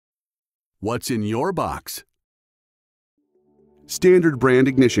What's in your box? Standard Brand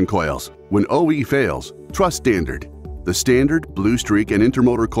Ignition Coils. When OE fails, trust Standard. The Standard, Blue Streak, and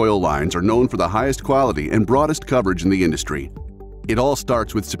Intermotor coil lines are known for the highest quality and broadest coverage in the industry. It all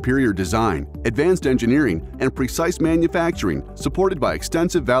starts with superior design, advanced engineering, and precise manufacturing, supported by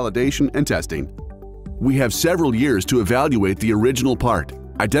extensive validation and testing. We have several years to evaluate the original part,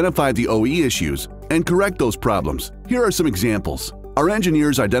 identify the OE issues, and correct those problems. Here are some examples. Our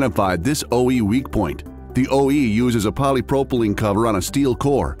engineers identified this OE weak point. The OE uses a polypropylene cover on a steel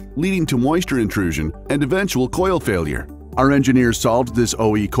core, leading to moisture intrusion and eventual coil failure. Our engineers solved this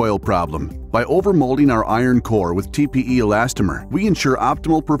OE coil problem. By overmolding our iron core with TPE elastomer, we ensure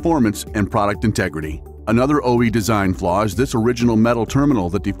optimal performance and product integrity. Another OE design flaw is this original metal terminal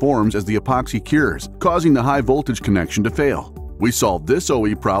that deforms as the epoxy cures, causing the high voltage connection to fail. We solved this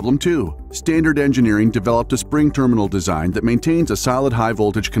OE problem too. Standard Engineering developed a spring terminal design that maintains a solid high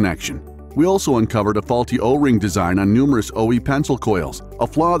voltage connection. We also uncovered a faulty O-ring design on numerous OE pencil coils, a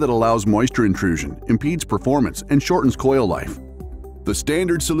flaw that allows moisture intrusion, impedes performance, and shortens coil life. The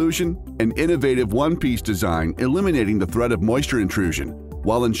Standard solution? An innovative one-piece design eliminating the threat of moisture intrusion,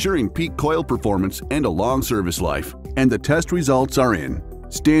 while ensuring peak coil performance and a long service life. And the test results are in.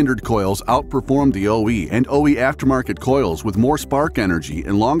 Standard coils outperform the OE and OE aftermarket coils with more spark energy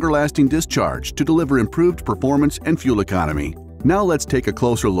and longer-lasting discharge to deliver improved performance and fuel economy. Now let's take a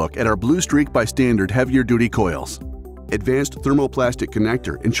closer look at our Blue Streak by Standard heavier-duty coils. Advanced thermoplastic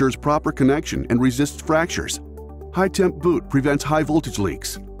connector ensures proper connection and resists fractures. High-temp boot prevents high-voltage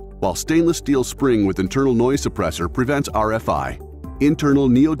leaks, while stainless steel spring with internal noise suppressor prevents RFI. Internal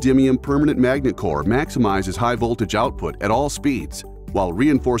neodymium permanent magnet core maximizes high-voltage output at all speeds, while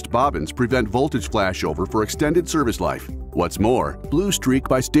reinforced bobbins prevent voltage flashover for extended service life. What's more, Blue Streak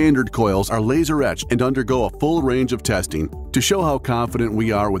by Standard coils are laser-etched and undergo a full range of testing. To show how confident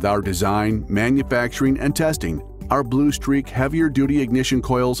we are with our design, manufacturing, and testing, our Blue Streak heavier-duty ignition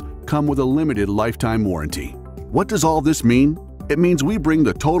coils come with a limited lifetime warranty. What does all this mean? It means we bring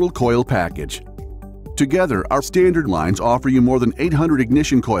the total coil package. Together, our Standard lines offer you more than 800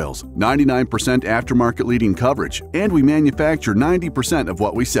 ignition coils, 99% aftermarket leading coverage, and we manufacture 90% of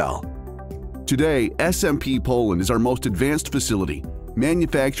what we sell. Today, SMP Poland is our most advanced facility,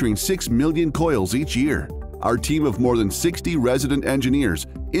 manufacturing 6 million coils each year. Our team of more than 60 resident engineers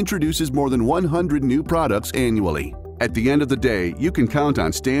introduces more than 100 new products annually. At the end of the day, you can count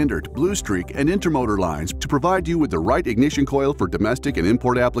on Standard, Blue Streak, and Intermotor lines to provide you with the right ignition coil for domestic and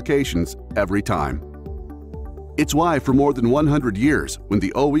import applications every time. It's why for more than 100 years, when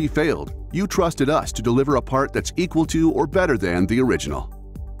the OE failed, you trusted us to deliver a part that's equal to or better than the original.